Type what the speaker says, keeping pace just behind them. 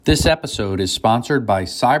This episode is sponsored by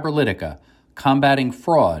Cyberlytica, combating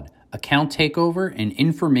fraud, account takeover, and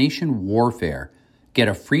information warfare. Get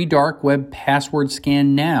a free dark web password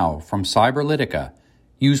scan now from Cyberlytica.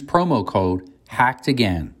 Use promo code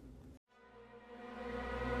HACKEDAGAIN.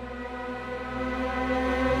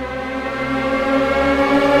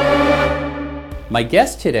 My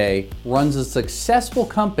guest today runs a successful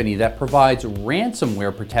company that provides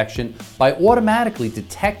ransomware protection by automatically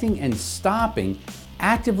detecting and stopping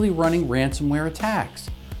actively running ransomware attacks.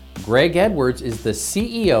 Greg Edwards is the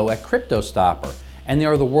CEO at CryptoStopper, and they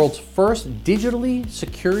are the world's first digitally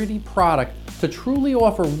security product to truly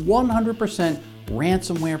offer 100%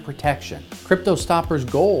 ransomware protection. CryptoStopper's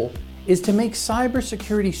goal is to make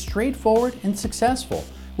cybersecurity straightforward and successful,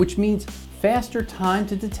 which means faster time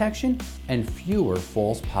to detection and fewer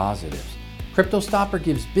false positives. CryptoStopper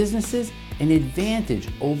gives businesses an advantage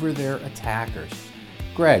over their attackers.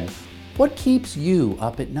 Greg, what keeps you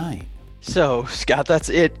up at night? So, Scott, that's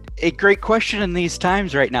it. A great question in these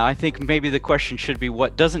times right now. I think maybe the question should be,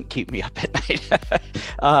 what doesn't keep me up at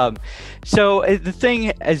night? So the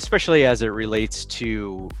thing, especially as it relates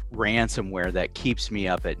to ransomware that keeps me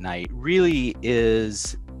up at night, really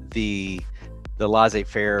is the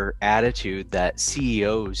laissez-faire attitude that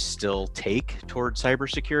CEOs still take towards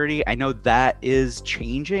cybersecurity. I know that is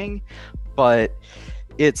changing, but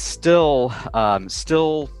it's still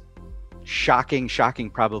shocking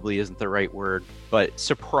probably isn't the right word, but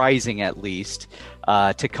surprising at least,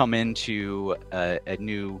 to come into a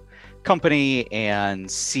new company and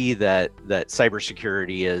see that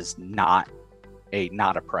cybersecurity is not a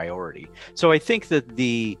priority. So I think that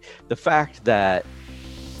the fact that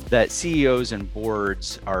CEOs and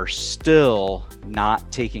boards are still not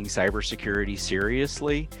taking cybersecurity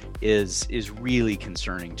seriously is really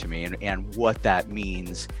concerning to me, and what that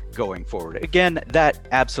means going forward. Again, that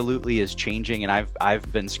absolutely is changing, and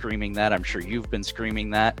I've been screaming that. I'm sure you've been screaming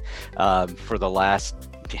that for the last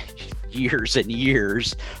years and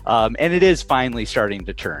years, and it is finally starting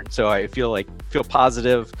to turn. So I feel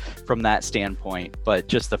positive from that standpoint, but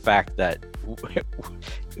just the fact that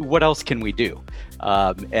what else can we do?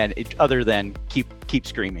 Other than keep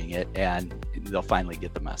screaming it, and they'll finally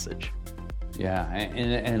get the message. Yeah,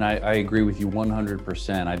 and I agree with you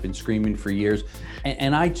 100%. I've been screaming for years,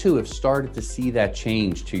 and I too have started to see that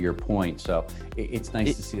change, to your point. So it's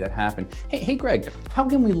nice to see that happen. Hey, Greg, how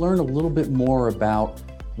can we learn a little bit more about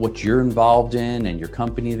what you're involved in and your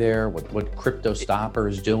company there, what CryptoStopper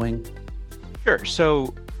is doing? Sure.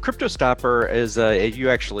 So CryptoStopper is, you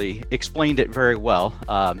actually explained it very well,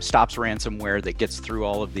 stops ransomware that gets through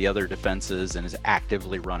all of the other defenses and is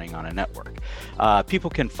actively running on a network. People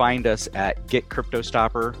can find us at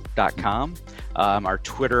getcryptostopper.com. Our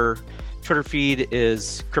Twitter feed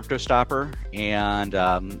is CryptoStopper, and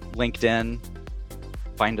LinkedIn.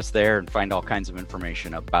 Find us there and find all kinds of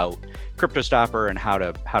information about CryptoStopper and how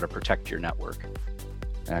to protect your network.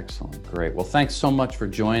 Excellent. Great. Well, thanks so much for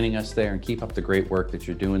joining us there, and keep up the great work that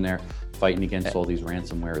you're doing there, fighting against all these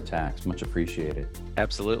ransomware attacks. Much appreciated.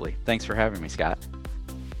 Absolutely. Thanks for having me, Scott.